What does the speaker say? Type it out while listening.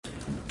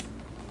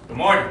Good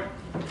morning.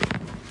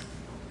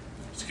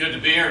 It's good to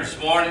be here this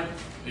morning,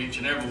 each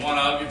and every one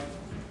of you.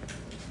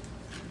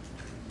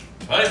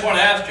 I just want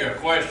to ask you a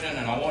question,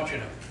 and I want you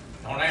to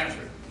don't answer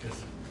it.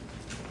 Just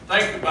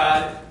think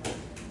about it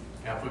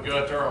after we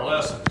go through our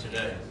lesson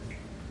today.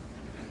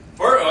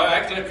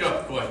 Actually, a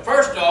couple questions.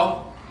 First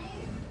off,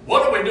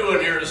 what are we doing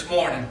here this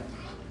morning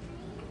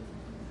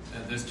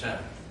at this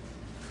time?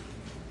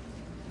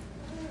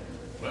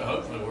 Well,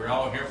 hopefully we're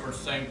all here for the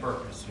same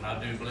purpose, and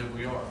I do believe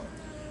we are.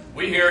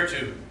 We're here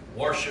to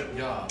worship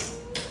God.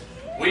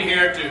 We're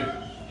here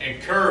to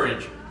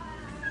encourage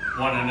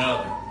one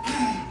another.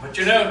 But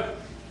you know,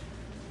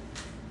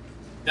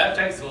 that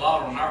takes a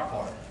lot on our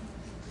part.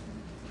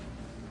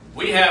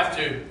 We have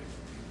to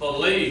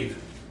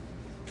believe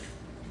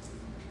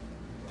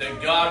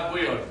that God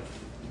will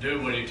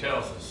do what He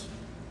tells us.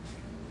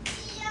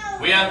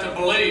 We have to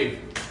believe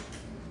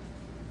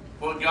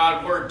what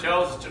God's Word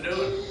tells us to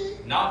do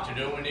and not to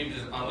do. We need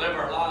to live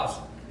our lives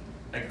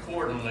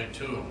accordingly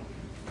to Him.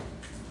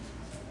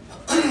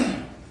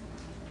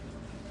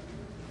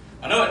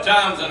 I know at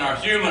times in our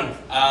human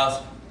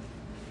eyes,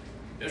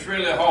 it's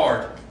really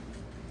hard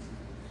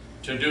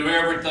to do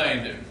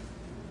everything that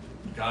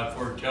God's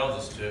Word tells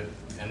us to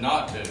and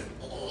not to.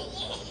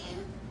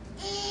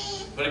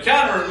 But it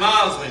kind of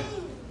reminds me,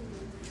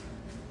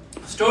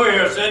 the story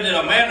here said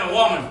that a man and a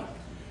woman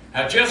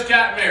had just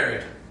got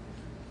married,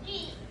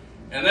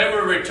 and they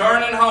were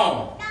returning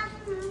home.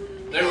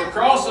 They were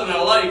crossing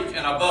a lake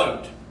in a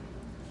boat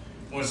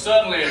when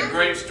suddenly a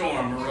great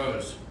storm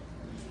arose.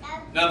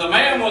 Now the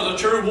man was a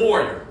true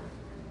warrior,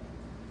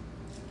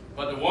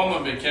 but the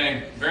woman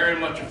became very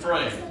much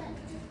afraid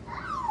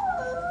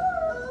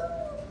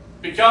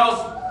because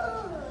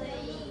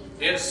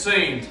it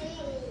seemed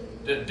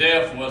that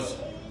death was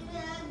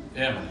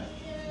imminent.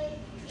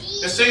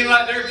 It seemed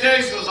like their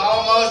case was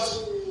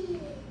almost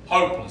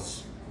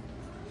hopeless.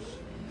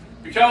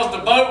 Because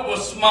the boat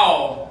was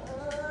small,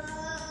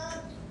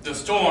 the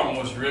storm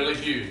was really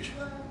huge.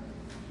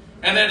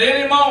 And at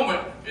any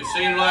moment, it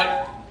seemed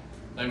like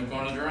they were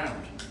going to drown.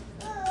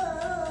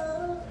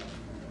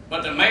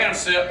 But the man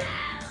sat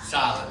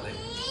silently.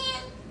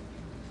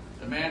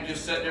 The man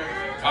just sat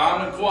there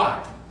calm and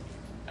quiet,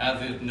 as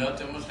if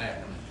nothing was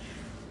happening.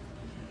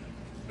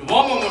 The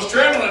woman was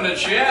trembling, and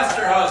she asked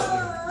her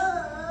husband,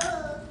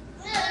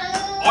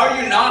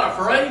 "Are you not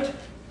afraid?"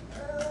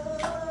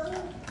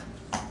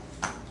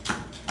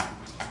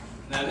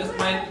 Now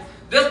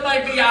this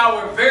may be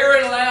our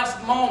very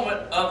last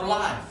moment of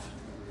life.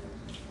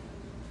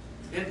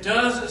 It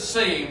doesn't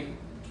seem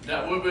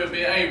that we will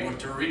be able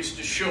to reach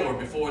the shore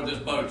before this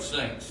boat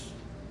sinks.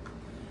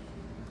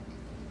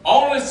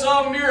 Only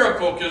some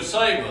miracle can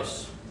save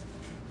us.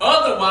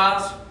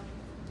 Otherwise,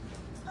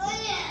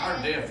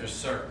 our death is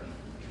certain.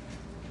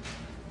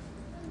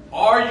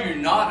 Are you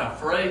not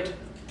afraid?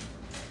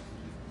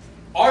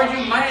 Are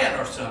you mad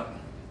or something?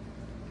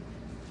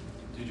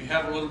 Did you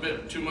have a little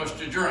bit too much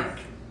to drink?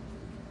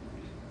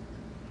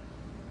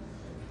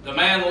 The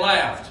man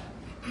laughed,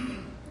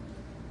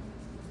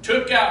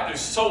 took out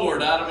his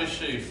sword out of his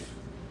sheath.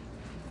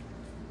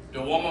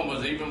 The woman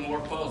was even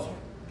more puzzled.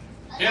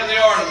 Here they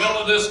are in the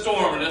middle of this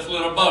storm in this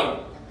little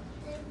boat.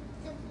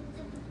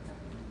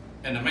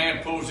 And the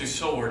man pulls his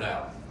sword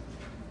out.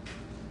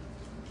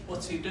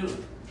 What's he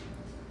doing?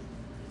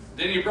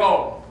 Then he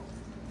brought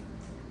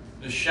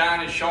the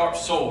shiny, sharp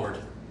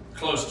sword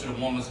close to the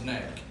woman's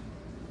neck.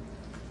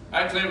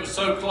 Actually, it was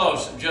so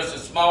close that just a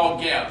small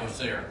gap was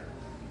there.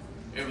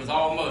 It was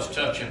almost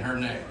touching her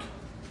neck.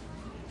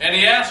 And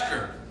he asked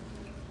her,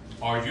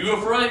 "Are you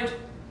afraid?"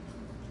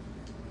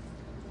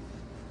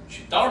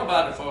 She thought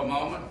about it for a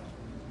moment.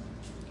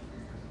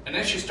 And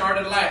then she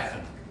started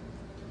laughing.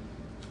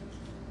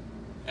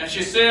 And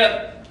she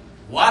said,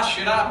 "Why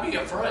should I be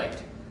afraid?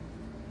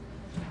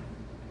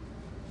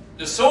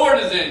 The sword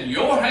is in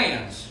your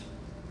hands.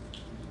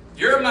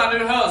 You're my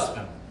new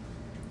husband.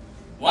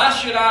 Why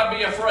should I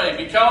be afraid?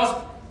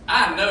 Because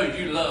I know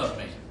you love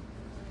me."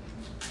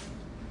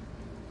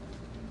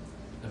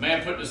 The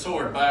man put the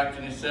sword back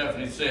in himself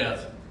and he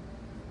says,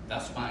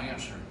 "That's my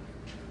answer.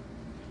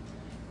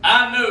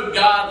 I know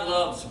God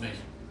loves me.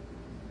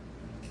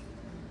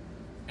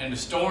 And the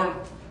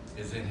storm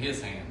is in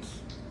His hands.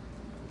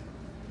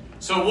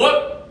 So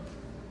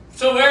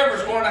whatsoever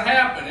is going to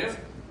happen,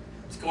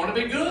 it's going to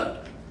be good.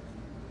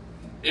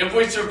 If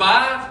we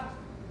survive,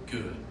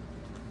 good.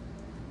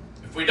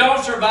 If we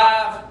don't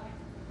survive,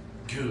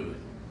 good.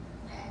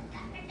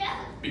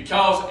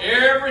 Because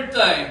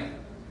everything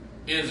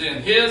is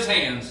in His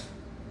hands,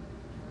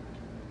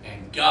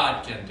 and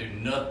God can do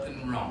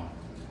nothing wrong."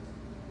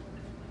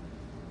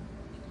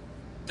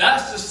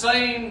 That's the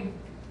same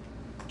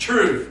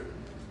truth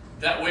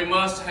that we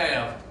must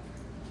have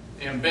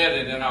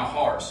embedded in our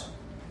hearts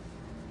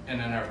and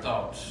in our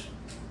thoughts.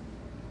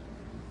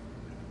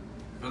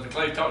 Brother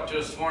Clay talked to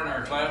us this morning in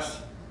our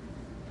class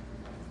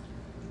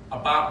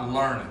about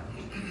learning.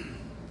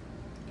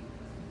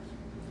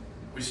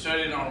 We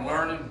studied on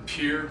learning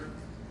pure,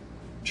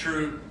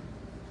 true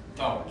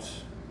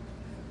thoughts.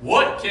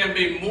 What can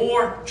be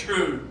more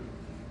true,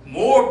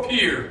 more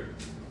pure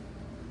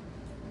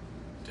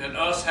than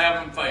us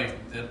having faith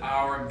that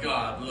our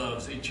God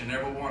loves each and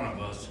every one of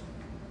us,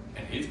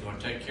 and He's going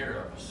to take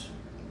care of us.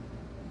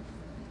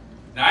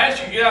 Now, as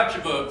you get out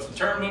your books and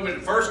turn moving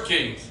to 1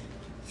 Kings,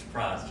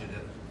 surprised you,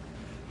 didn't it?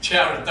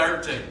 Chapter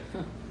 13.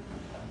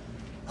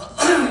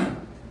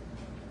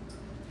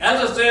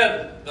 As I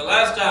said the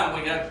last time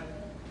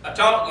I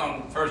talked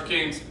on 1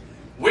 Kings,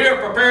 we are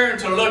preparing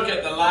to look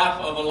at the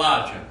life of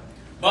Elijah.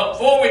 But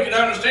before we can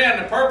understand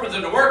the purpose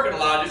and the work of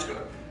Elijah,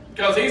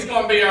 because he's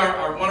going to be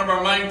one of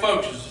our main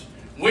focuses,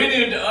 we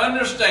need to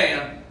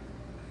understand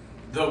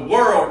the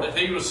world that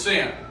he was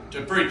sent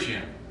to preach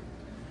in.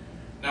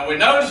 Now, we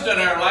noticed in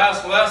our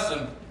last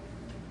lesson,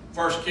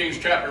 1 Kings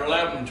chapter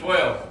 11 and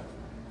 12,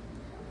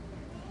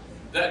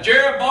 that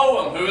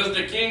Jeroboam, who is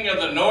the king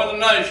of the northern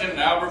nation,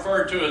 now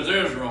referred to as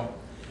Israel,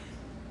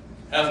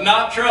 has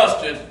not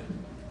trusted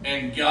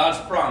in God's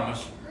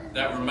promise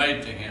that were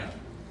made to him.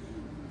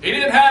 He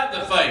didn't have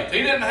the faith.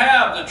 He didn't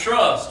have the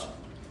trust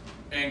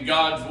in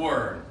God's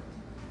word.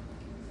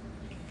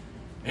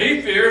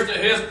 He fears that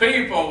his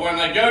people, when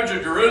they go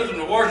to Jerusalem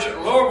to worship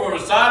the Lord, will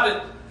decide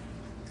that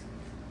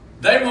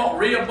they want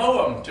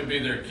Rehoboam to be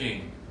their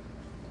king.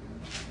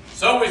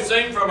 So we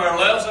see from our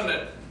lesson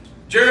that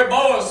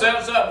Jeroboam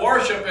sets up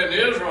worship in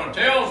Israel and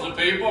tells the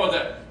people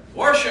that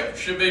worship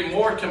should be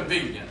more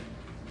convenient.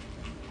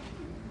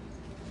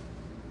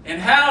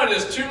 And how it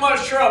is too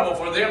much trouble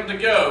for them to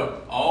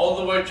go all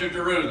the way to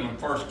Jerusalem.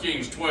 1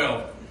 Kings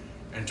 12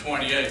 and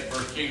 28.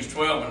 1 Kings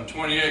 12 and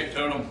 28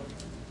 told them,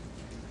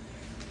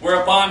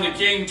 whereupon the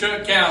king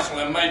took counsel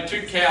and made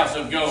 2 calves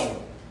of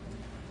gold,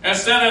 and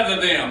said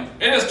unto them,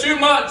 it is too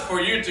much for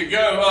you to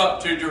go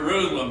up to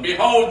Jerusalem.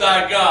 Behold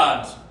thy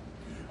gods,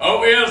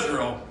 O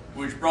Israel,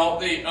 which brought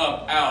thee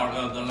up out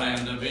of the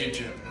land of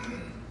Egypt.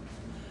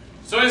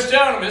 So he's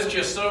telling them it's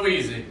just so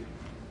easy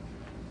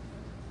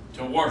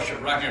to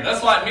worship right here.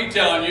 That's like me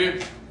telling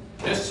you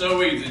it's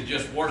so easy to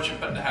just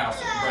worship at the house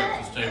at the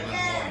breakfast table in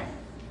the morning.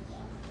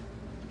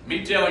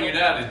 Me telling you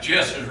that is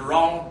just as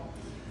wrong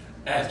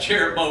as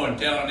Jeroboam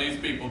telling these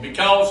people,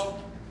 because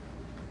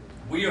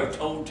we are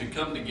told to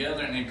come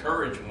together and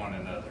encourage one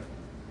another.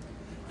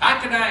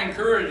 How can I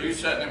encourage you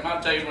sitting at my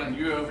table and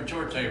you over at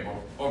your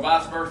table, or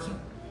vice versa?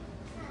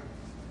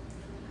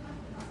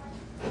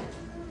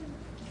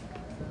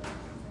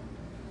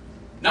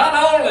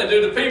 Not only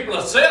do the people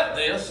accept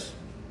this,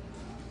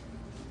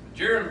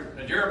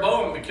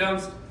 Jeroboam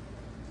becomes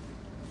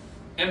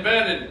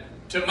invented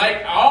to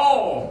make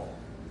all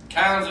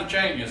kinds of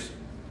changes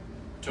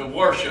to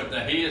worship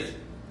that he has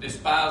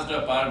despised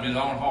up out of his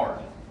own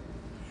heart.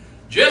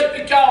 Just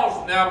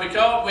because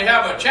we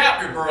have a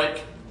chapter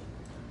break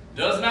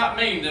does not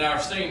mean that our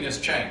scene has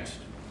changed.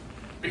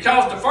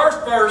 Because the first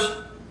verse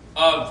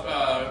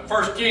of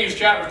 1 Kings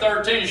chapter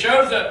 13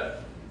 shows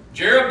that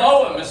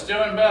Jeroboam is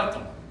still in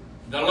Bethel,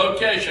 the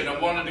location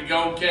of one of the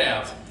gold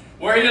calves,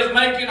 where he is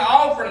making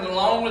offerings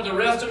along with the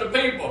rest of the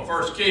people.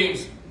 1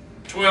 Kings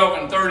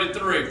 12 and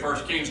 33.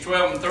 1 Kings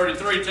 12 and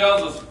 33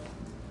 tells us,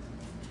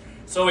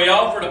 so he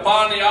offered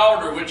upon the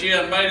altar which he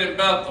had made in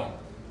Bethel,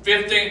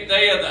 15th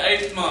day of the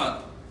 8th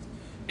month,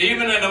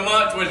 even in a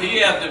month which he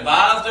had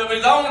devised of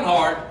his own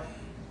heart,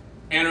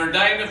 and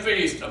ordained a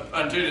feast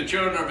unto the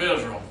children of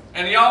Israel.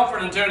 And he offered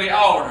unto the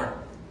altar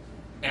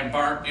and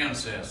burnt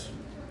incense.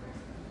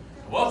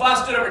 Well, if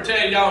I stood up and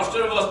tell y'all,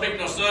 instead of us meeting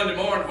on Sunday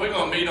morning, we're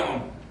going to meet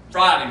on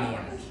Friday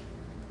mornings,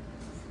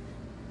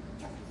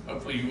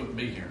 hopefully you wouldn't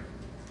be here.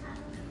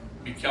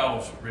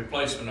 Because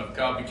replacement of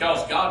God,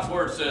 because God's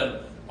word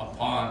said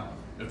upon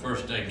the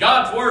first day.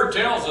 God's word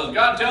tells us,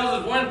 God tells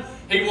us when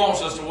he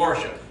wants us to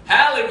worship,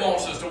 how he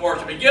wants us to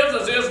worship. He gives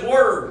us his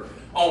word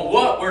on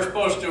what we're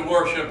supposed to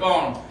worship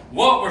on,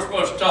 what we're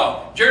supposed to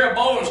talk.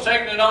 Jeroboam's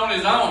taking it on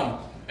his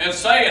own and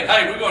saying,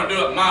 hey, we're going to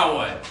do it my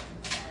way.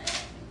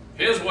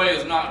 His way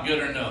is not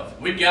good enough.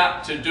 We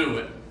got to do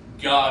it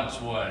God's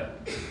way.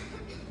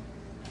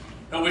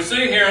 And we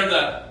see here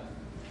that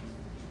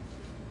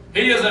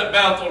he is at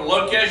Bethel,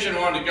 location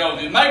where he goes.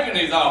 He's making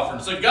these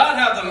offerings. So God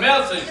has a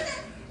message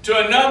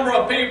to a number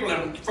of people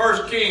in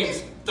 1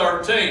 Kings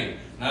 13.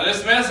 Now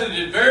this message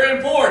is very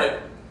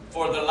important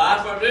for the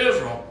life of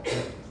Israel.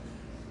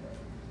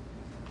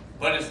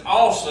 But it's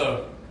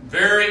also a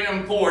very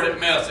important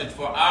message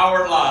for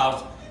our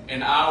lives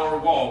and our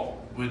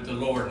walk with the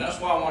Lord. And that's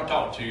what I want to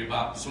talk to you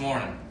about this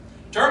morning.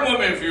 Turn with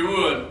me, if you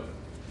would,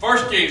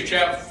 1 Kings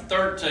chapter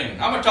 13.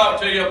 I'm going to talk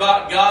to you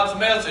about God's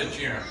message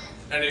here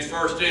in these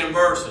first 10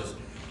 verses.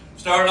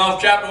 Starting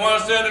off chapter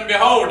 1, it said, and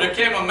behold, there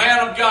came a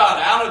man of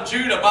God out of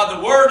Judah by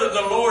the word of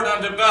the Lord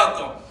unto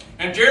Bethel.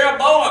 And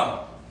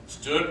Jeroboam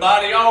stood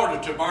by the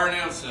altar to burn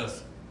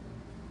incense.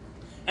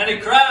 And he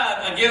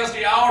cried against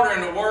the altar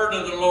in the word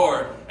of the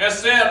Lord, and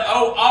said,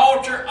 O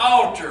altar,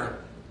 altar,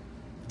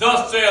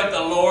 thus saith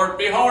the Lord,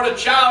 behold, a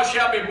child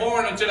shall be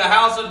born into the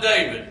house of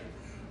David,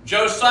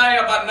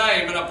 Josiah by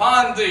name, and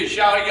upon thee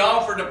shall he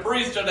offer the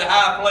priests of the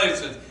high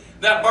places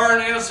that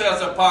burn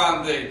incense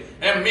upon thee,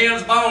 and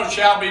men's bones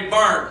shall be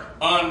burnt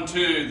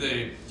unto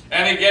thee.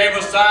 And he gave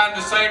a sign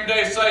the same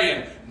day,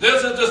 saying,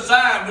 this is the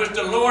sign which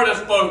the Lord has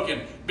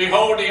spoken.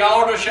 behold, the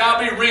altar shall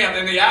be rent,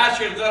 and the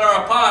ashes that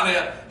are upon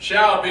it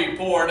shall be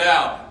poured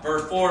out.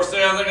 Verse 4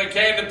 says, and it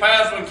came to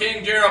pass when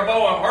King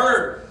Jeroboam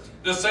heard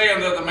the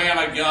saying of the man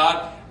of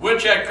God,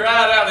 which had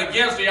cried out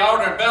against the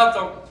altar in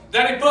Bethel,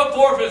 that he put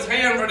forth his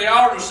hand for the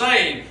altar,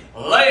 saying,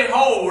 lay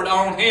hold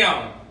on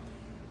him.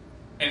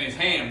 And his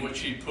hand which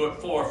he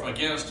put forth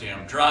against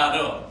him dried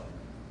up,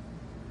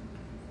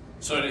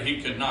 so that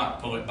he could not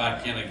pull it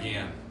back in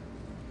again.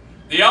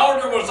 The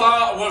altar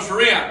was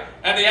rent,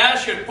 and the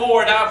ashes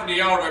poured out from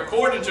the altar,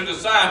 according to the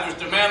sign which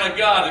the man of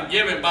God had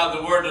given by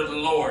the word of the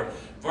Lord.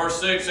 Verse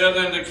 6 says,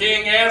 and the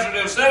king answered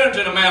and said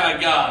unto the man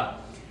of God,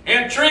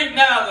 entreat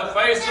now the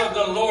face of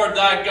the Lord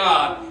thy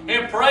God,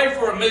 and pray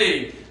for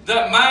me,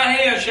 that my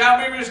hand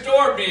shall be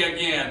restored me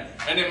again.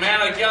 And the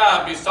man of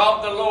God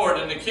besought the Lord,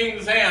 and the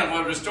king's hand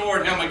was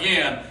restored him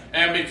again,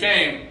 and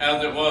became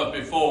as it was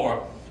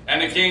before.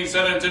 And the king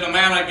said unto the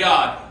man of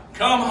God,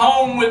 come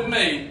home with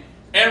me,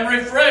 and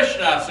refresh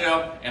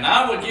thyself, and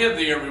I will give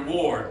thee a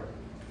reward.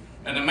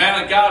 And the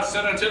man of God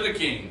said unto the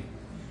king,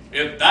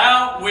 if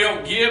thou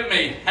wilt give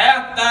me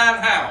half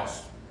thine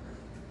house,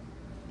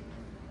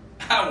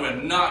 I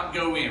will not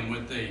go in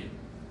with thee.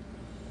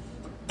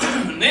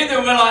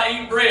 Neither will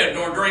I eat bread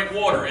nor drink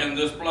water in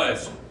this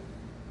place.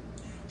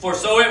 For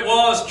so it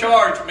was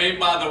charged me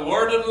by the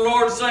word of the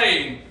Lord,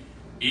 saying,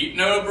 eat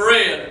no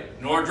bread,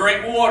 nor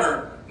drink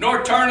water,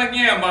 nor turn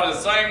again by the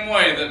same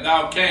way that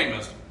thou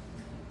camest.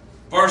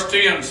 Verse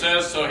 10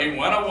 says, so he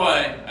went another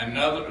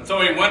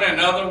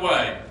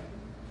way,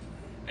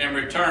 and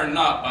returned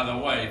not by the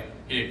way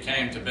he had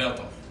came to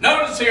Bethel.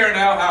 Notice here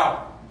now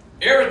how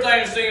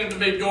everything seems to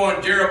be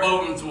going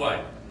Jeroboam's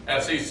way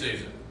as he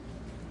sees it.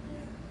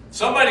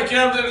 Somebody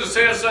comes in and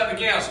says something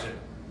against him.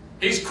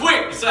 He's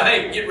quick to say,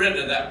 hey, get rid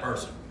of that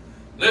person.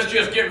 Let's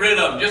just get rid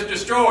of him. Just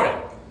destroy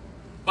him.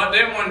 But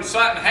then when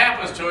something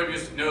happens to him,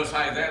 you notice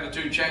how his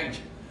attitude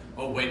changes.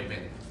 Oh, wait a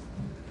minute.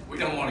 We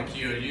don't want to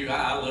kill you.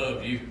 I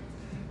love you.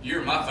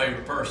 You're my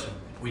favorite person.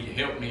 Will you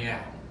help me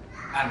out?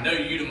 I know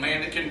you're the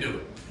man that can do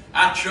it.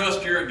 I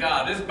trust you're a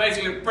God. This is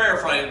basically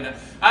paraphrasing that.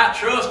 I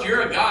trust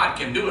you're a God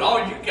can do it.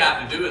 All you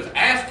got to do is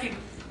ask him,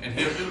 and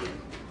he'll do it.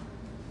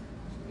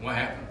 What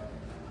happened?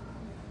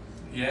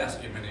 He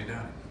asked him, and he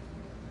done it.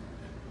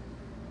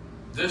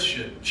 This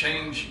should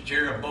change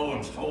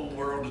Jeroboam's whole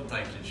world of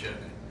thinking, shouldn't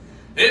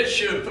it? It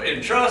should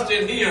entrust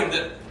in him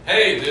that,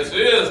 hey, this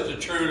is the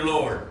true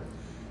Lord.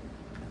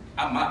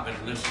 I might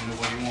better listen to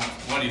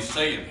what he's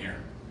saying here.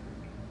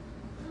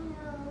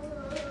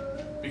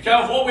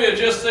 Because what we have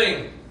just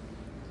seen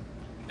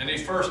in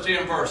these first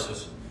 10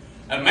 verses,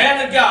 a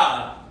man of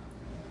God,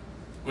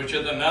 which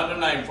is another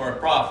name for a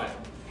prophet,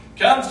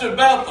 comes to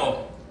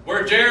Bethel,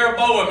 where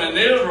Jeroboam and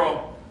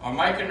Israel are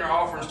making their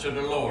offerings to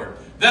the Lord.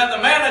 Then the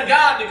man of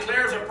God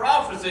declares a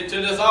prophecy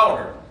to this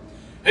altar.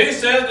 He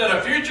says that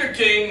a future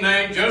king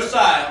named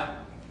Josiah,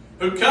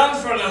 who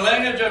comes from the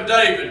lineage of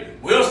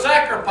David, will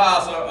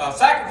sacrifice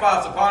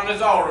upon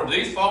this altar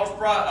these false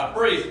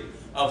priests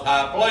of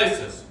high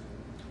places.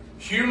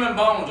 Human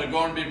bones are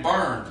going to be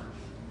burned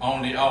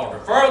on the altar.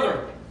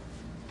 Further,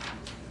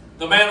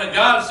 the man of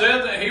God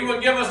said that he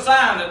would give a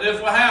sign that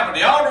this will happen.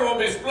 The altar will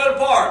be split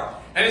apart.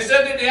 And he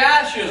said that the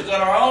ashes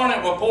that are on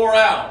it will pour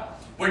out.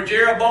 When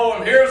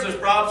Jeroboam hears this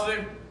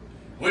prophecy,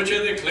 which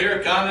is a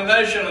clear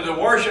condemnation of the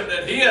worship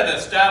that he had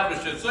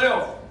established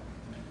himself,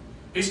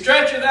 he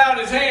stretches out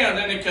his hand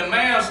and he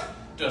commands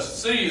to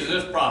seize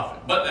this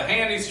prophet. But the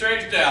hand he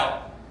stretched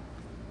out,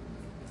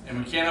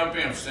 and we can't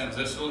overemphasize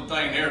this little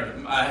thing here,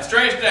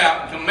 stretched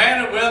out and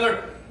commanded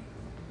wither,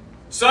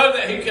 so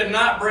that he could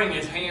not bring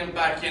his hand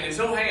back in. His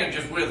whole hand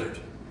just withered.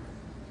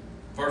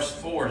 Verse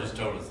 4 just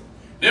told us.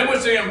 Then we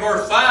see in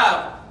verse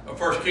 5 of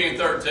 1 Kings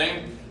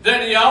 13,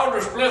 that the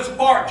altar splits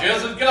apart,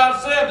 just as God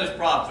said this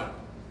prophet.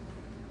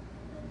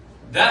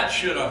 That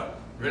should have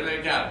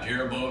really got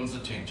Jeroboam's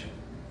attention.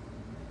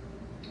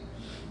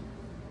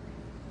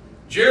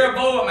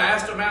 Jeroboam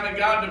asked the man of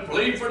God to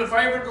plead for the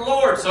favor of the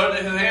Lord so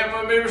that his hand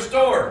would be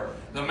restored.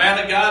 The man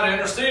of God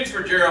intercedes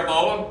for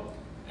Jeroboam,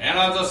 and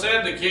as I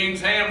said, the king's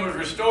hand was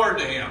restored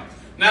to him.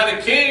 Now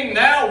the king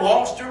now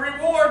wants to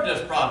reward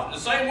this prophet, the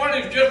same one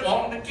he's just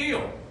wanting to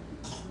kill.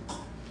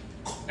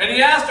 And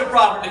he asked the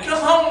prophet to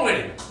come home with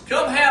him.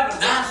 Come have a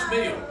nice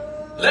meal.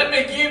 Let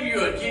me give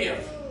you a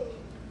gift.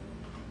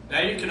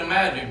 Now you can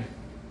imagine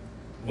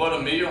what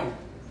a meal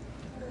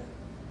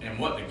and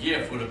what the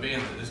gift would have been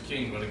that this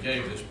king would have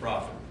gave this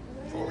prophet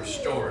for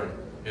restoring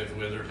his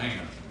withered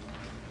hand.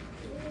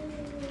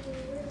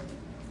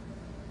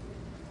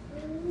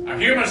 Our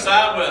human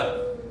side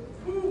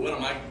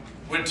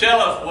would tell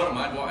us, what am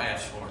I going to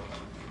ask for?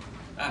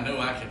 I know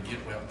I can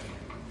get wealthy.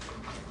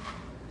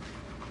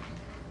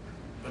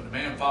 But the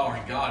man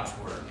following God's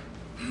word,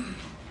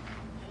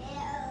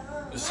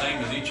 the same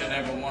as each and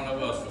every one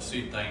of us will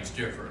see things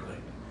differently.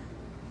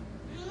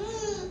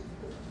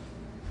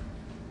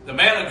 The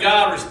man of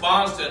God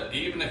responds that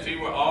even if he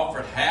were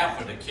offered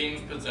half of the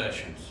king's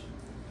possessions,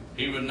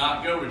 he would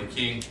not go with the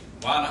king.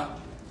 Why not?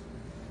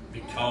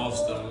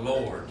 Because the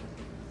Lord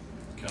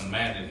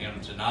commanded him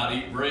to not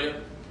eat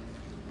bread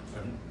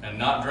and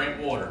not drink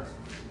water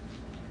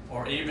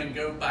or even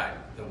go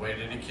back the way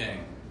that he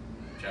came.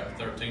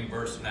 Chapter 13,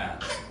 verse 9.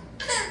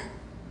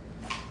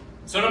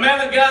 So the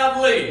man of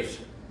God leaves,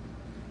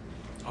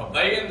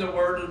 obeying the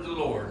word of the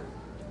Lord,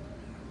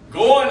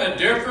 going a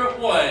different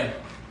way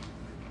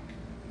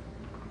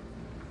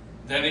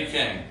than he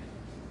came.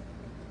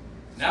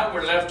 Now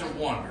we're left to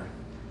wonder,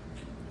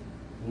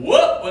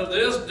 what would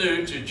this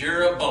do to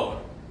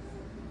Jeroboam?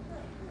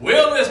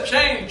 Will this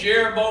change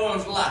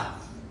Jeroboam's life?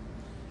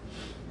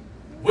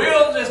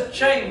 Will this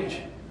change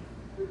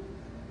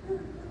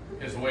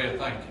his way of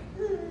thinking?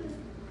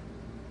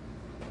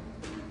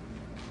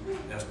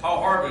 As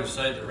Paul Harvey would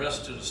say, the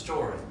rest of the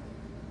story,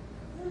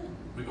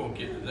 we're going to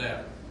get to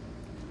that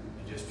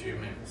in just a few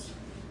minutes.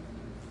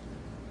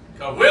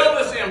 Because will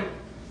this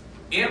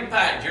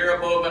impact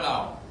Jeroboam at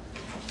all?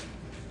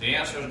 The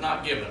answer is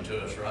not given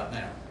to us right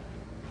now.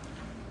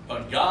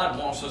 But God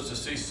wants us to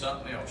see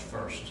something else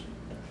first.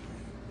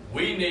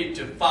 We need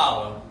to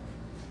follow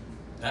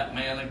that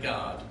man of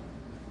God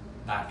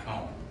back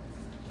home.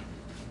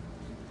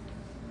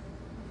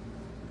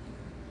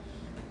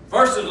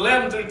 Verses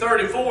 11 through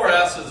 34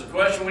 asks us a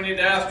question we need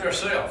to ask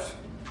ourselves.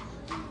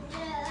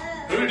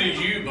 Who do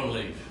you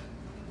believe?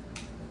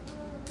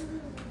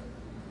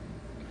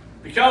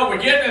 Because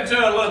we're getting into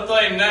a little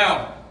thing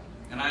now,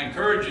 and I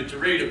encourage you to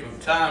read it, but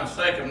for time's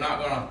sake, I'm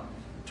not going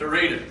to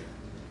read it.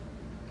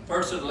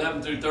 Verses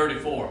 11 through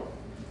 34.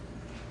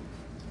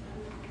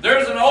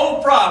 There's an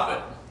old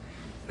prophet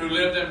who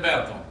lived in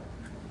Bethel.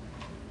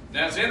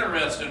 Now it's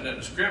interesting that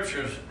the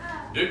scriptures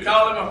do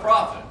call him a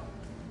prophet.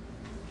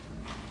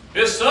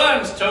 His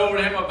sons told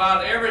him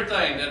about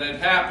everything that had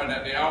happened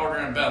at the altar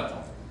in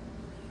Bethel.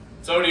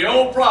 So the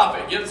old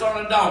prophet gets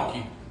on a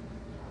donkey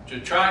to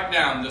track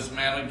down this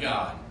man of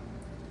God,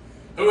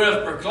 who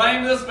has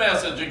proclaimed this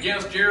message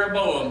against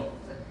Jeroboam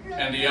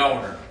and the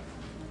altar.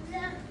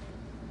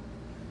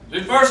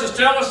 These verses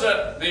tell us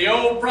that the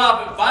old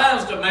prophet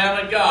finds the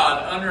man of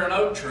God under an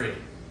oak tree,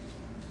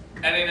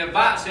 and he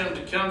invites him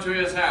to come to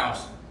his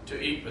house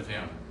to eat with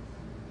him.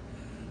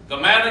 The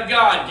man of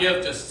God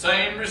gives the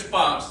same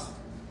response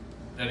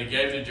that he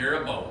gave to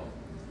Jeroboam.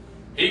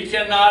 He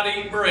cannot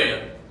eat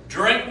bread,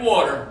 drink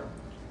water,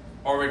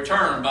 or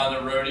return by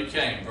the road he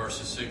came,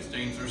 verses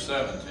 16 through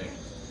 17.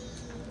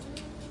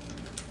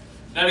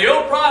 Now the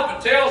old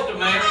prophet tells the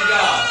man of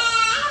God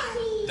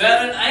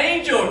that an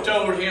angel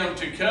told him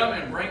to come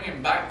and bring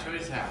him back to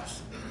his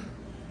house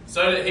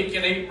so that he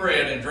can eat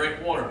bread and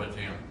drink water with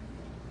him.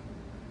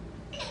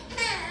 You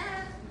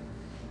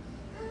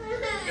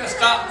got to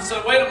stop and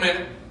say, wait a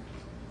minute.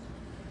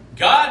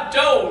 God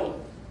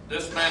told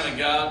this man of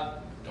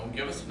God, don't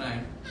give us a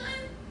name,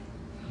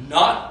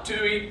 not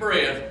to eat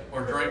bread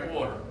or drink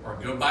water or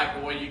go back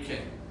the way you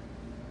came.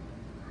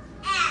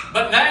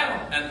 But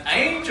now an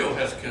angel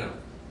has come.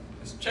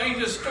 Let's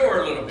change the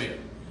story a little bit.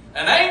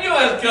 An angel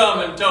has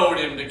come and told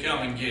him to come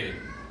and get him.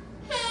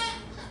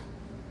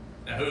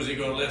 Now who's he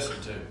going to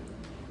listen to?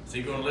 Is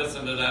he going to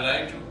listen to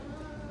that angel?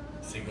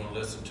 Is he going to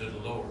listen to the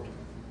Lord?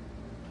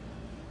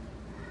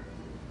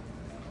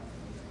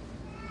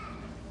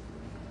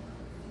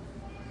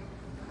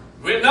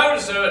 We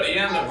notice though at the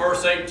end of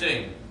verse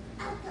 18.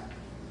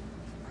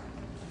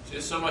 It's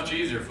just so much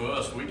easier for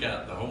us. We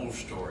got the whole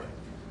story.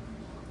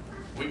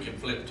 We can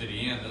flip to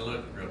the end and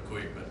look real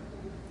quick, but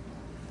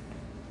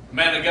the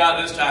man of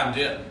God this time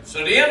didn't.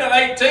 So the end of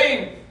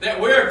 18, that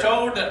we're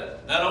told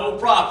that that old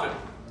prophet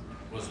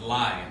was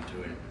lying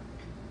to him.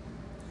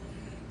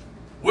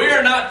 We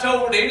are not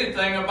told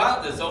anything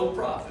about this old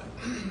prophet.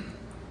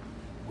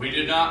 We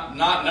do not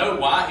know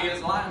why he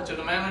is lying to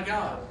the man of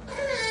God.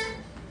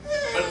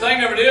 But the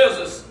thing of it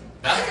is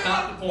that's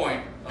not the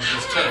point of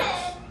this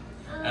text.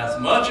 As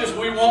much as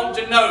we want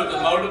to know the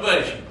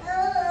motivation,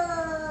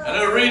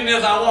 and in reading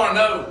this, I want to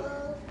know,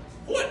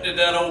 what did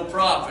that old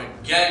prophet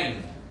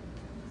gain?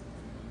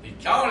 He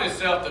called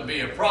himself to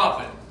be a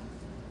prophet.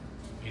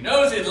 He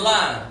knows he's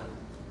lying.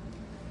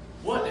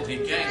 What did he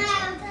gain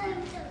from it?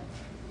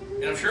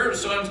 And I'm sure the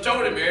sons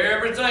told him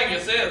everything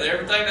it said,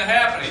 everything that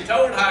happened. He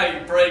told how he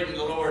prayed and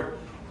the Lord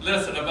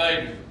listened and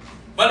obeyed him.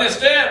 But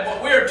instead,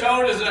 what we're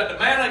told is that the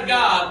man of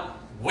God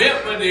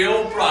went with the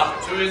old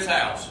prophet to his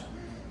house.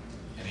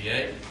 And he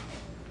ate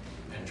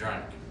and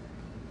drank.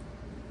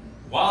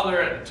 While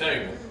they're at the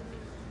table,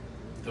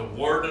 the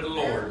word of the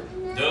Lord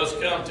does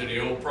come to the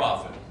old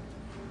prophet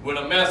with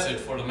a message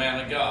for the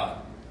man of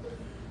God.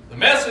 The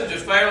message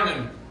is found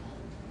in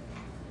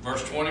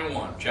verse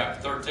 21,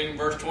 chapter 13,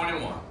 verse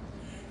 21.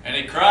 And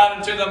he cried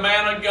unto the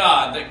man of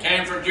God that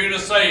came from Judah,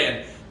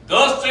 saying,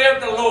 Thus saith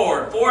the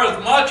Lord,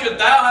 forasmuch as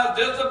thou hast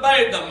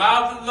disobeyed the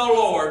mouth of the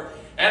Lord,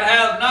 and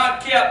hast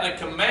not kept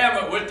the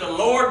commandment which the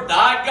Lord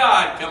thy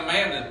God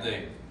commanded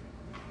thee.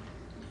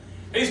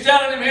 He's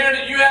telling him here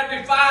that you have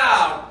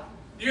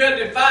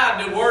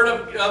defied the word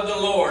of the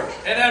Lord,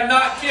 and have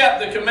not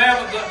kept the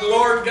commandment that the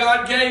Lord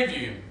God gave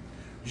you.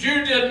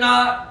 You did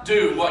not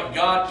do what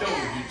God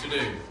told you to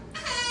do.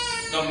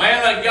 The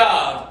man of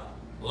God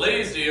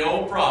leaves the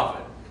old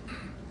prophet,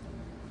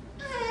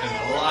 and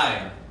the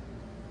lion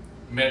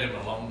met him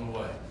along the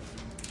way.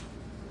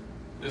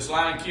 This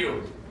lion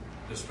killed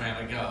this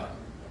man of God.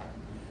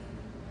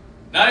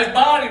 Now his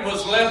body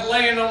was left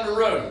laying on the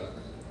road,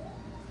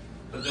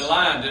 but the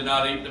lion did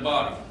not eat the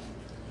body.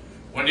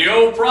 When the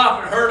old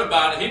prophet heard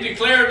about it, he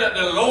declared that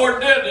the Lord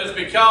did this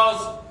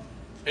because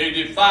he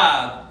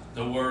defied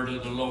the word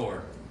of the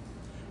Lord.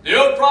 The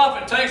old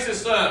prophet takes his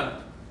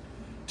son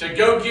to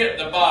go get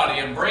the body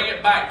and bring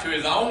it back to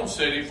his own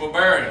city for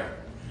burial.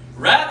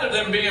 Rather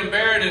than being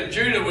buried in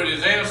Judah with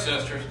his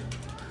ancestors,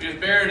 he was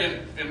buried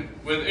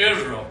with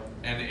Israel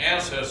and the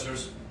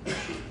ancestors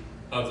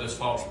of this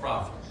false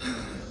prophet.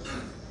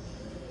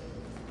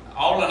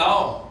 All in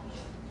all,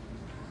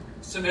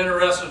 it's an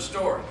interesting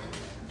story.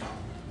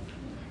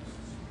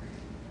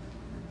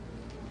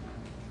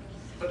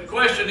 But the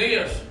question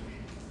is,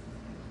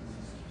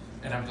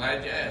 and I'm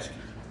glad you asked,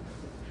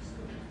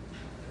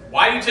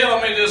 why are you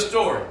telling me this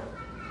story?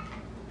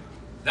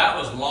 That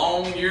was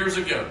long years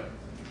ago.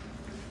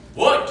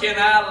 What can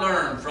I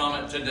learn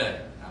from it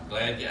today? I'm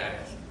glad you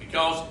asked.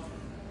 Because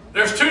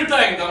there's two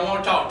things I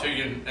want to talk to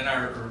you in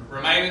our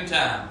remaining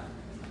time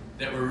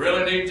that we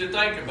really need to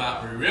think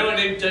about, we really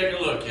need to take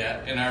a look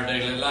at in our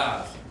daily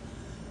lives.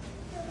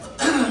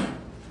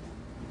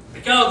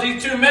 Because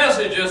these two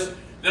messages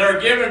that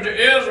are given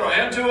to Israel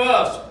and to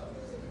us,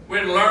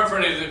 we learn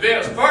from these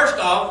events. First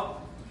off,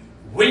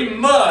 we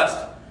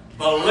must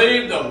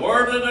believe the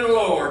word of the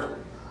Lord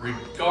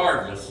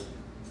regardless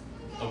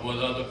of what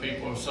other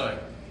people say.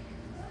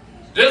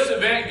 This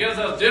event gives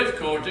us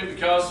difficulty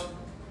because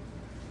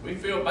we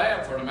feel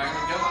bad for the man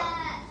of God.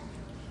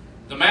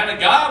 The man of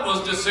God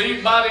was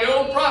deceived by the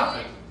old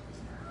prophet.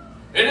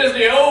 It is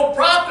the old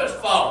prophet's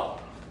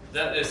fault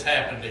that this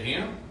happened to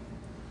him.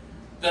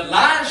 The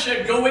lion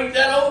should go eat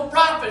that old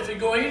prophet, should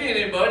go eat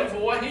anybody for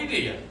what he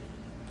did.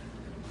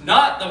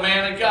 Not the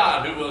man of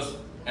God who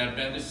had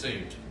been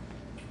deceived.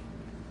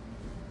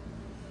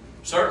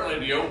 Certainly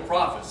the old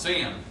prophet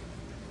sinned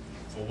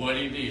for what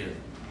he did.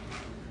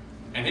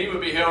 And he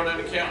would be held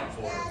in account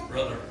for it.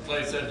 Brother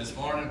Clay said this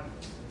morning,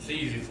 it's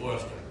easy for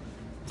us to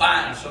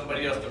find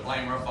somebody else to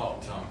blame our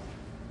faults on.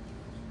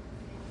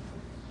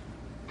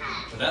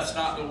 But that's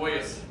not the way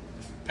it's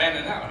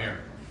panning out here.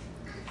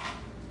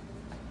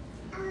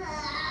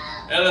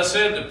 As I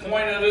said, the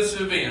point of this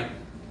event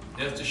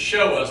is to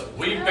show us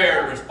we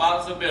bear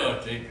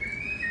responsibility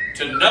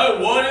to know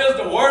what is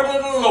the word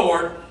of the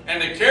Lord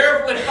and to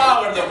carefully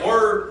follow the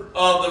word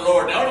of the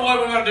Lord. The only way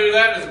we're going to do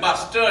that is by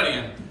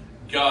studying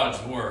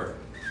God's word.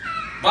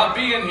 By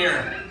being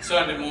here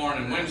Sunday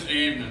morning, Wednesday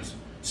evenings,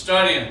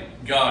 studying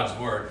God's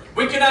word.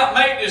 We cannot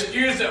make the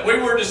excuse that we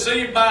were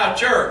deceived by a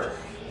church.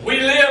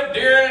 We lived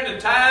during the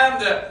time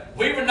that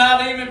we would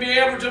not even be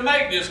able to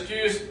make the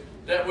excuse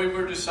that we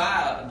were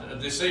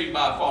deceived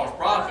by a false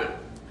prophet.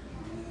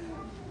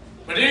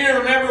 But do you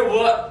remember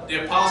what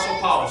the Apostle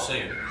Paul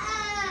said?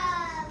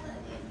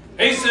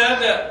 He said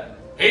that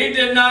he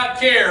did not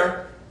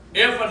care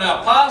if an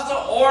apostle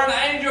or an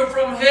angel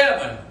from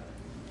heaven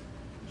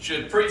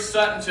should preach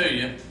something to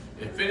you.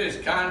 If it is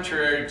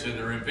contrary to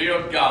the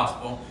revealed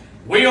gospel,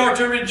 we are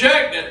to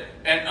reject it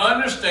and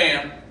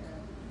understand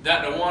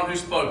that the one who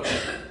spoke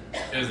it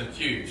is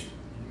accused.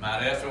 You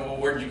might ask, well,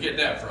 where did you get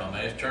that from?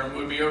 Let's turn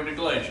with me over to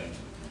Galatians.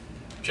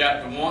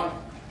 Chapter 1,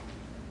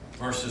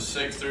 verses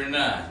 6 through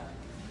 9.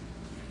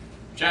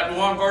 Chapter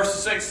 1,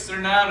 verses 6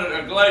 through 9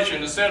 of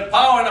Galatians. It said,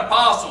 Paul, an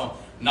apostle,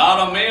 not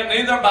of men,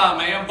 neither by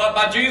man, but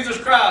by Jesus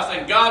Christ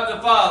and God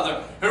the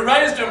Father, who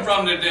raised him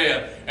from the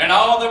dead, and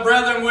all the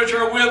brethren which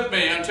are with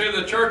me, unto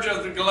the church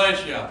of the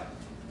Galatia.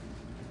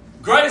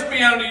 Grace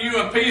be unto you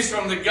and peace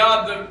from the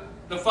God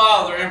the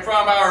Father and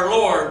from our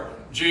Lord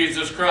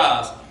Jesus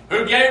Christ,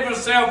 who gave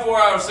himself for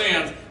our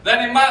sins,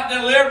 that he might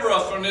deliver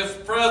us from this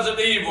present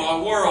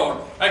evil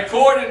world,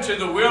 according to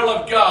the will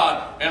of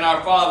God and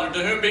our Father,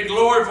 to whom be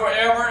glory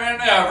forever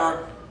and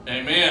ever.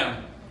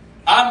 Amen.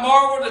 I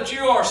marvel that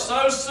you are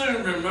so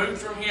soon removed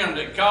from him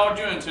that called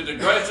you into the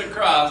grace of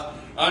Christ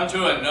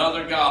unto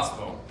another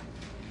gospel.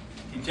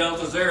 He tells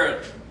us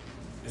there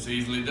it's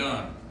easily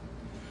done.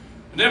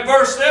 And then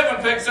verse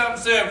 7 picks up and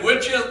says,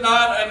 which is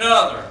not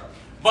another,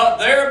 but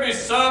there be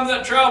some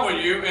that trouble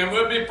you and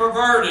would be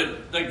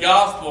perverted the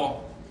gospel,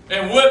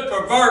 and would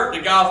pervert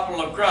the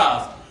gospel of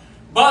Christ.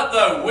 But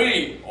though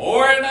we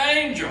or an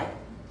angel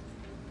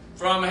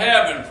from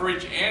heaven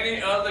preach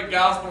any other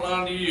gospel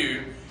unto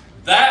you,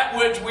 that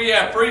which we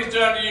have preached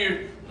unto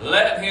you,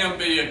 let him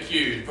be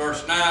accused.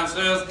 Verse 9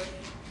 says,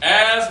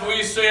 as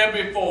we said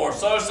before,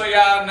 so say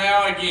I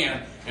now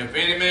again, if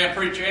any man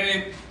preach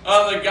any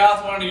other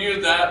gospel unto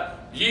you that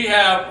ye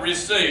have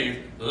received,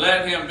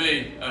 let him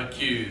be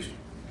accused.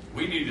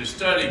 We need to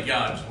study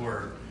God's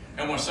word.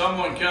 And when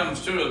someone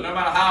comes to us, no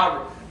matter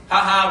how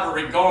high of a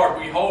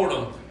regard we hold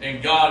them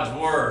in God's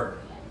word,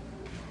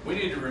 we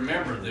need to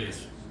remember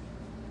this.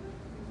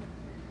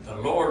 The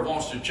Lord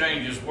wants to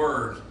change his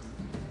word.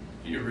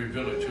 He'll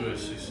reveal it to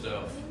us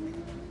himself.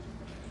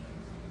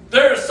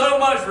 There is so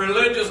much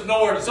religious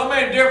noise, so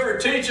many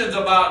different teachings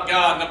about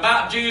God and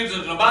about Jesus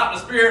and about the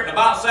Spirit and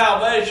about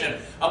salvation,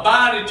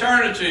 about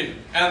eternity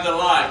and the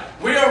like.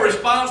 We are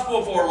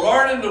responsible for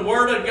learning the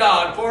Word of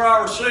God for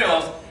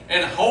ourselves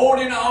and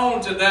holding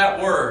on to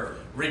that word,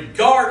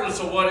 regardless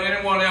of what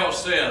anyone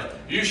else says.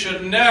 You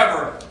should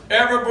never,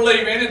 ever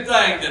believe anything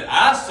that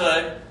I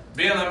say,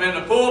 being I'm in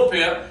the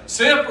pulpit,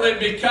 simply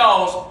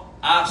because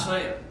I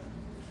say it.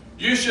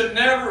 You should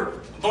never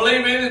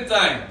believe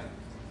anything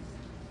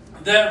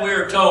that we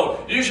are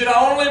told. You should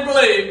only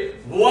believe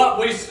what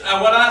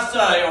I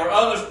say or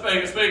other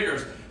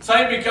speakers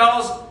say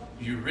because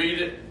you read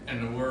it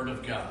in the Word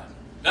of God.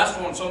 That's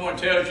when someone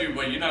tells you,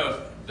 well, you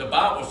know, the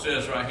Bible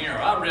says right here, or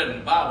I read in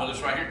the Bible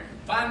this right here.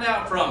 Find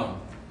out from them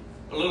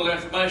a little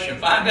information.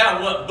 Find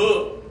out what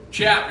book,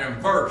 chapter,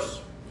 and verse.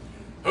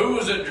 Who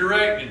was it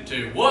directed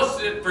to?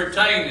 What's it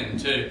pertaining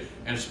to?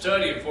 And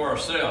study it for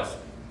ourselves.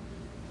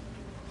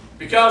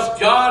 Because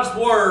God's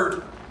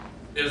Word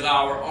is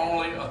our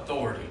only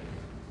authority.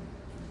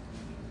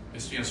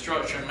 It's the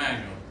instruction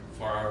manual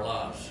for our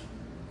lives.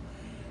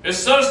 It's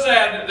so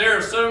sad that there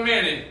are so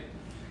many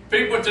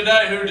people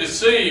today who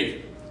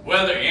deceive,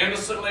 whether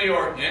innocently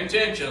or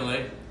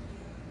intentionally,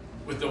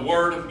 with the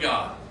Word of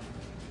God.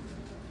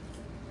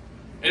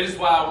 It is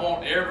why I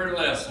want every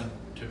lesson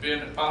to be in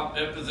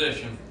the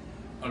position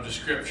of the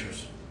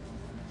Scriptures.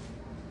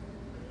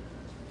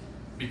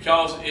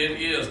 Because it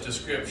is the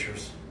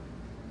Scriptures,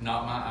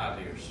 not my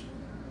ideas,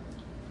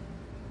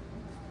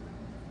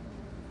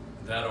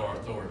 that are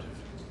authoritative.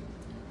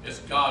 It's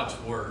God's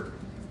Word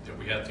that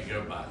we have to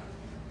go by.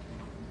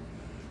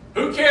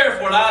 Who cares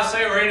what I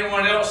say or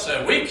anyone else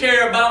says? We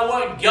care about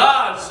what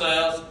God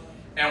says,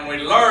 and we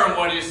learn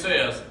what He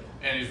says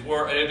in His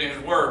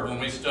Word when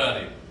we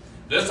study.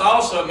 This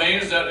also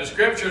means that the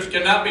Scriptures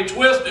cannot be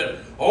twisted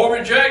or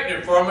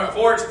rejected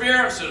for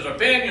experiences,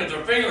 opinions,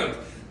 or feelings.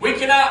 We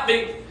cannot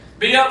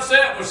be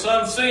upset with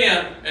some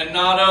sin and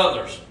not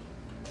others.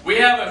 We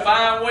have a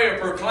fine way of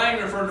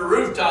proclaiming from the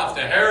rooftops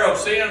the horror of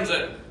sins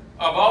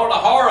of all the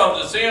horror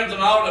of the sins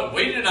and all that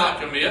we did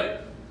not commit.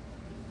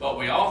 But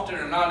we often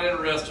are not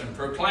interested in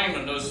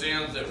proclaiming those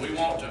sins that we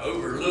want to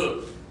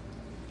overlook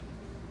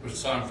with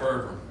some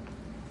fervor.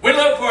 We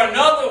look for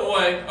another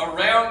way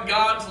around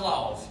God's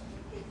laws.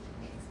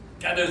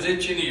 Got those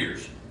itching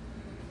ears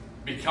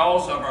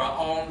because of our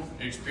own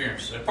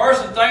experience. A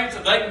person thinks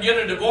that they can get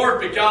a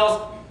divorce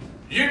because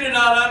you do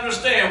not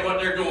understand what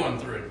they're going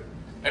through.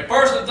 A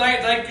person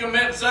thinks they can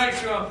commit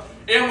sexual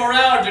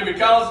immorality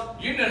because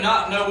you do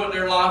not know what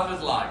their life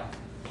is like.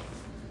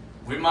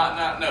 We might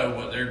not know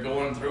what they're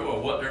going through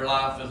or what their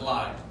life is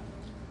like.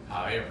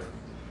 However,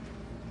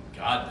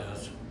 God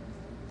does.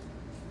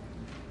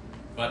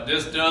 But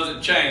this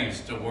doesn't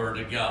change the Word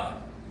of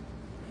God.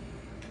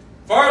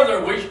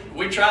 Further,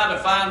 we try to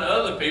find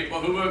other people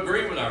who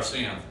agree with our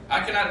sin. I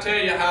cannot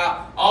tell you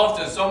how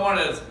often someone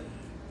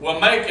will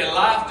make a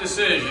life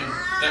decision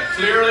that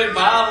clearly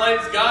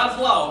violates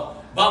God's law,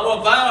 but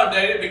will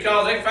validate it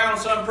because they found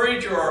some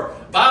preacher or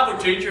Bible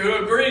teacher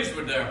who agrees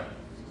with them.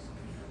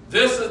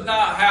 This is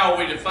not how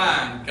we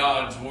define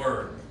God's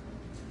Word.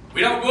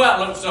 We don't go out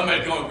and look for somebody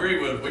who's going to agree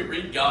with us. We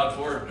read God's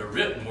Word, the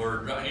written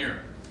Word right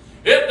here.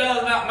 It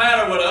does not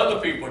matter what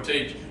other people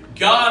teach.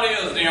 God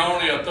is the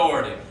only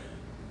authority.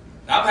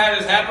 I've had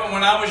this happen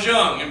when I was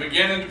young and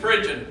beginning to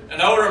preaching. An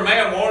older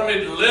man wanted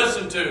me to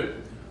listen to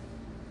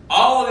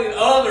all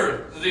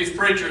these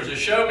preachers to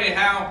show me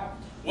how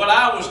what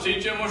I was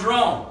teaching was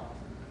wrong.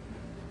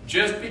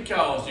 Just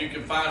because you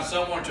can find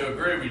someone to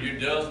agree with you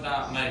does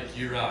not make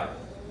you right.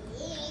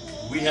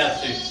 We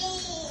have to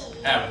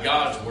have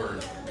God's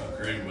Word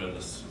agree with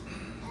us.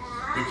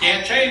 We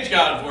can't change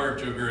God's Word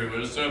to agree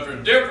with us. So if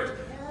there's difference,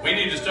 we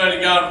need to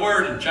study God's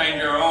Word and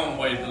change our own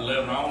ways to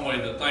live, our own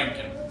ways of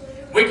thinking.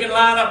 We can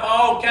line up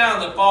all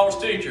kinds of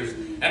false teachers,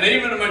 and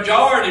even the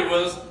majority of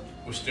us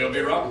will still be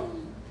wrong.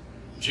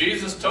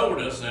 Jesus told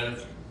us that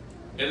if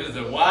it is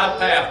a wide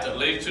path that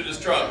leads to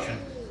destruction,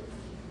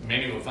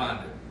 many will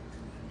find it.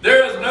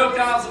 There is no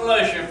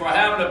consolation for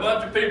having a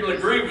bunch of people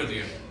agree with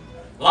you.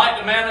 Like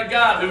the man of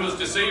God who was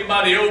deceived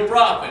by the old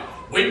prophet,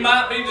 we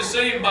might be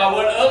deceived by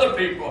what other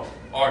people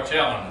are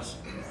telling us.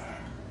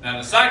 Now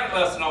the second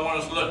lesson I want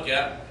us to look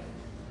at,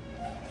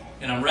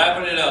 and I'm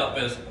wrapping it up,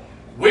 is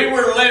we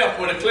were left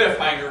with a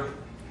cliffhanger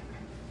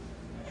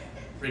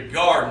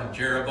regarding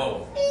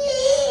Jeroboam.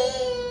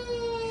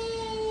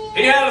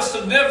 He had a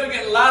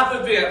significant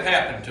life event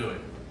happen to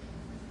him.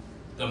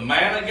 The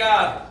man of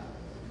God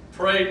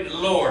prayed to the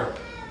Lord,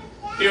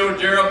 healed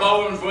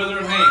Jeroboam's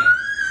withered hand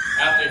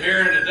after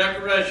hearing the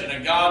declaration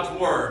of God's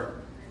Word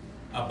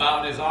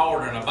about his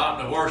altar and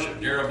about the worship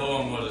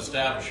Jeroboam was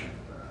establishing.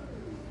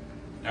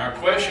 Now our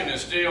question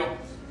is still,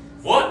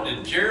 what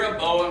did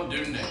Jeroboam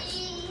do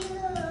next?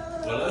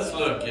 Well, let's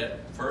look at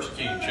 1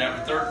 Kings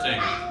chapter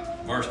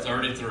 13, verse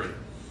 33.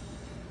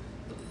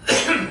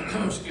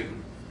 Excuse me.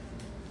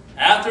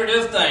 After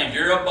this thing,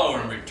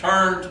 Jeroboam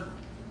returned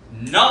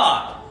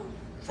not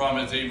from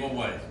his evil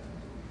way,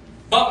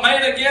 but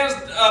made against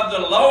of the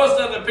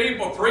lowest of the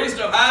people priests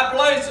of high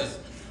places,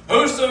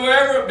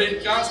 whosoever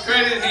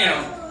consecrated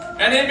him,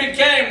 and he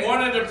became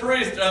one of the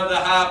priests of the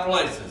high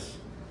places.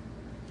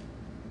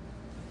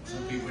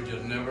 Some people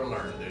just never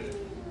learn, do they?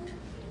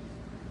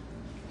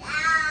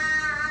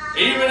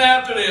 Even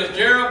after this,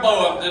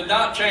 Jeroboam did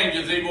not change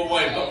his evil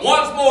ways, but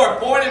once more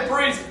appointed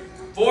priests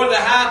for the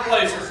high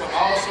places from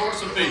all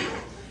sorts of people.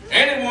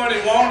 Anyone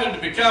who wanted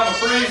to become a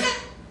priest,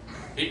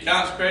 he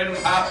consecrated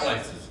them high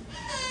places.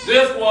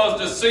 This was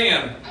the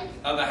sin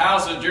of the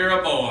house of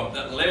Jeroboam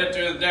that led to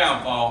his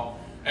downfall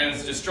and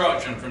his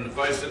destruction from the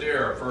face of the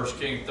earth. 1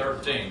 Kings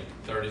 13,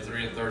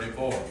 33 and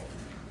 34.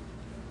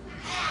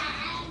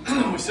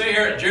 We see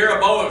here that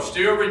Jeroboam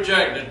still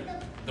rejected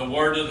the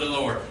word of the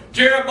Lord.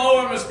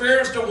 Jeroboam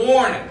experienced a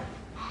warning,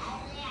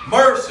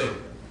 mercy,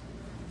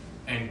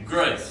 and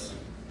grace,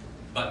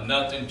 but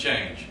nothing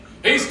changed.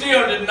 He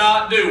still did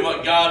not do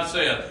what God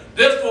said.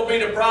 This will be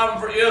the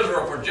problem for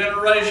Israel for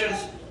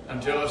generations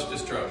until its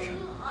destruction.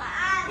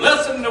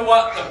 Listen to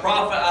what the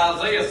prophet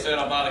Isaiah said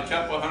about a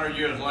couple of hundred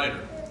years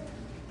later.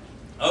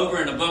 Over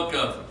in the book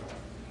of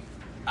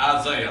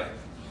Isaiah,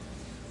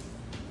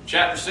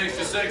 chapter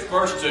 66,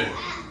 verse 2.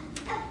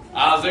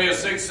 Isaiah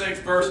 66,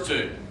 verse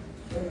 2.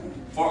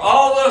 For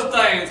all those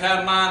things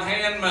have mine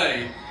hand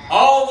made.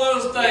 All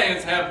those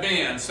things have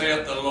been,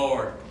 saith the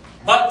Lord.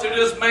 But to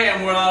this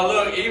man will I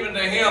look, even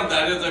to him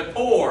that is a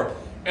poor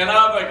and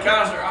of a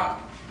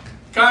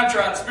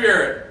contrite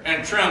spirit,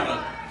 and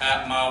trembleth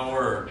at my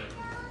word.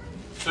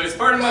 So he's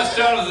pretty much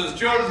telling us, as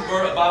Children's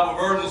Bible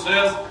version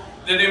says,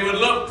 that he would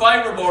look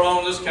favorable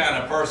on this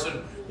kind of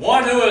person.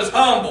 One who is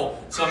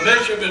humble,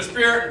 submissive in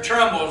spirit, and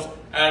trembles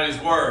at his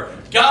word.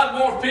 God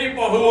wants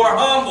people who are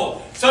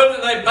humble so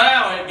that they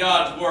bow at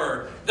God's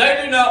word.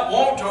 They do not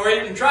want to or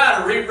even try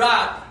to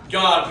rewrite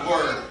God's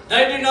word.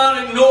 They do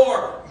not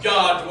ignore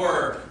God's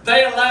word.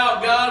 They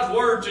allow God's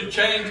word to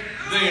change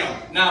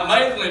them. Now,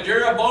 amazingly,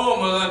 Jeroboam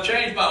was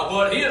unchanged by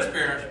what he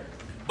experienced.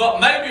 But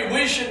maybe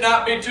we should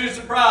not be too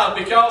surprised,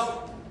 because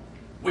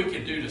we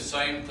could do the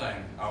same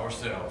thing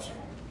ourselves.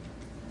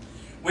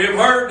 We have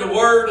heard the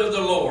word of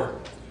the Lord.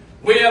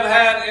 We have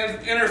had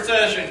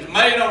intercessions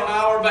made on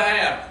our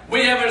behalf.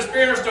 We have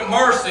experienced the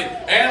mercy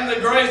and the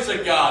grace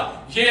of God.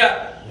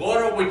 Yet, what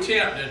are we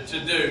tempted to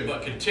do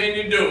but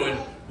continue doing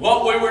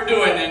what we were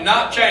doing and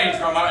not change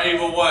from our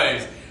evil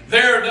ways?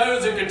 There are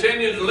those who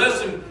continue to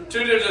listen to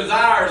their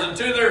desires and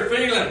to their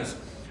feelings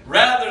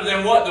rather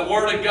than what the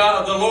Word of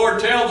God, the Lord,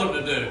 tells them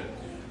to do.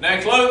 Now,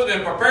 in closing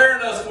and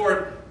preparing us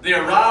for the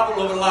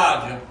arrival of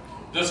Elijah,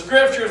 the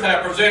Scriptures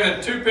have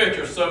presented two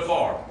pictures so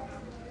far.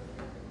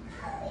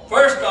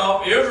 First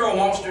off, Israel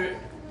wants to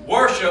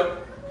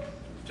worship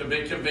to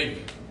be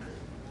convenient.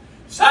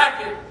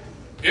 Second,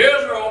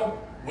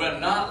 Israel will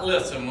not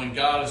listen when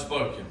God has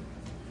spoken.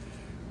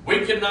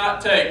 We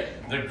cannot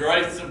take the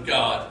grace of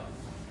God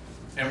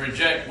and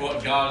reject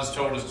what God has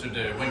told us to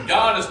do. When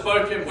God has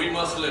spoken, we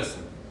must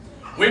listen.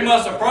 We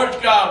must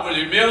approach God with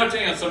humility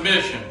and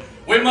submission.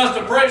 We must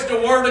approach the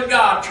Word of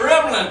God,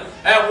 trembling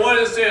at what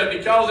it says,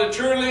 because it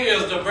truly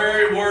is the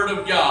very Word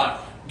of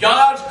God.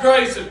 God's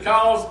grace is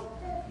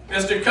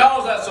to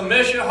cause that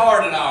submission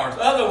heart in ours.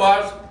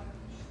 Otherwise,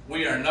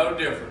 we are no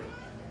different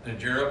than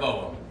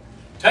Jeroboam,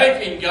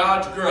 taking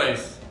God's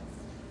grace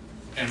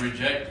and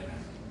rejecting it.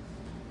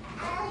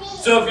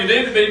 So if you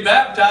need to be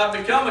baptized,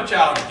 become a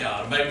child of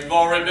God. Maybe you've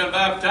already been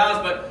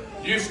baptized, but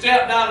you've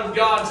stepped out of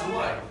God's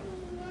way.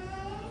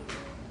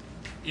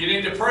 You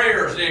need the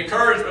prayers, the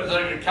encouragement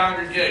of the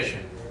congregation.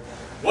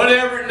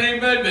 Whatever it may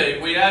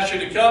be, we ask you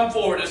to come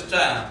forward this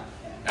time,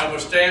 and we'll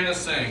stand and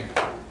sing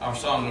our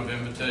song of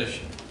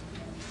invitation.